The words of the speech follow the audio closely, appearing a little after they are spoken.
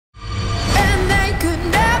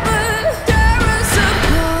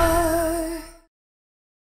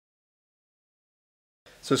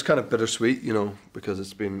So it's kind of bittersweet, you know, because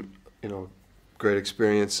it's been, you know, great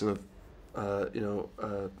experience and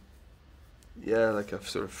yeah, like a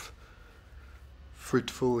sort of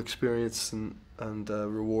fruitful experience and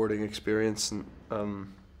rewarding experience, and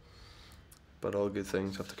but all good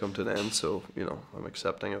things have to come to an end, so, you know, I'm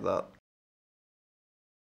accepting of that.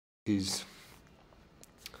 He's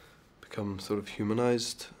become sort of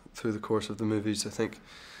humanized through the course of the movies. I think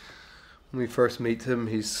when we first meet him,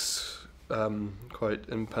 he's quite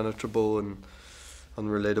impenetrable and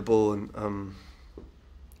unrelatable and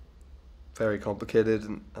very complicated,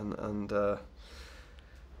 and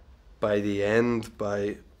by the end,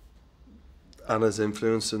 by Anna's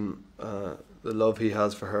influence and the love he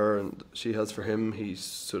has for her and she has for him, he's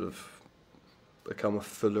sort of become a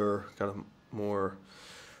fuller, kind of more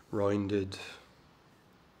rounded,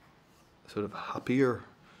 sort of happier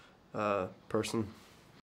person.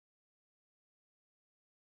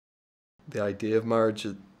 The idea of marriage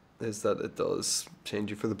is that it does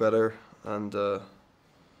change you for the better and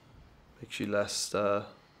makes you less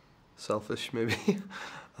selfish, maybe.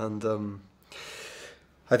 And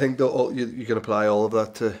I think you can apply all of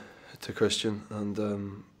that to Christian, and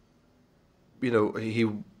you know, he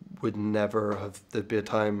would never have. There'd be a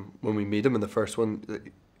time when we meet him in the first one,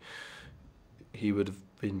 he would have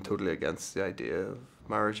been totally against the idea of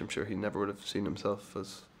marriage. I'm sure he never would have seen himself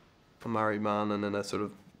as a married man and in a sort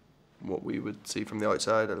of what we would see from the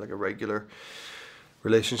outside, like a regular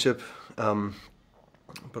relationship.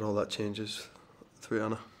 But all that changes through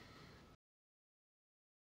Anna.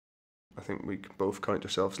 I think we can both count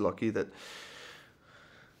ourselves lucky that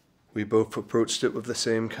we both approached it with the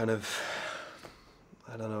same kind of,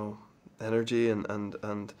 I don't know, energy and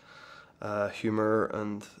humour,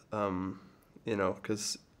 and you know,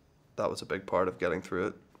 because that was a big part of getting through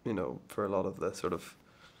it, you know, for a lot of the sort of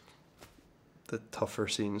the tougher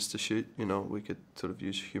scenes to shoot, you know, we could sort of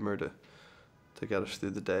use humour to get us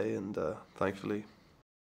through the day, and thankfully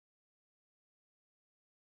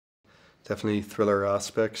definitely thriller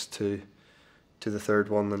aspects to the third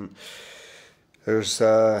one, and there's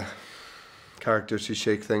characters who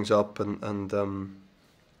shake things up and add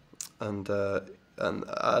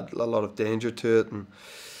a lot of danger to it,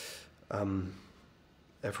 and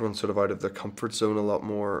everyone's sort of out of their comfort zone a lot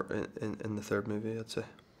more in the third movie, I'd say.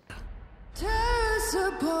 Tear us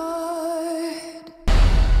apart.